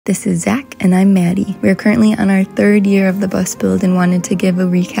This is Zach and I'm Maddie. We are currently on our third year of the bus build and wanted to give a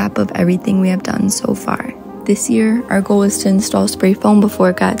recap of everything we have done so far. This year, our goal was to install spray foam before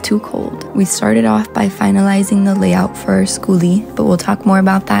it got too cold. We started off by finalizing the layout for our schoolie, but we'll talk more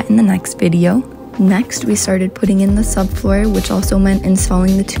about that in the next video. Next, we started putting in the subfloor, which also meant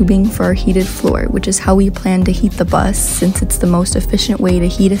installing the tubing for our heated floor, which is how we plan to heat the bus since it's the most efficient way to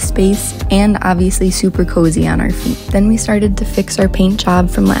heat a space and obviously super cozy on our feet. Then we started to fix our paint job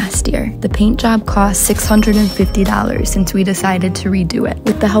from last year. The paint job cost $650 since we decided to redo it.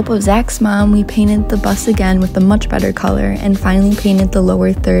 With the help of Zach's mom, we painted the bus again with a much better color and finally painted the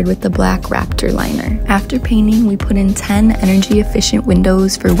lower third with the black Raptor liner. After painting, we put in 10 energy efficient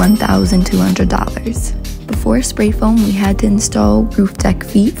windows for $1,200. Before spray foam, we had to install roof deck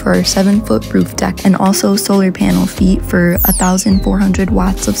feet for our 7-foot roof deck and also solar panel feet for 1,400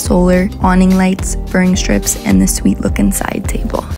 watts of solar, awning lights, burn strips, and the sweet looking side table.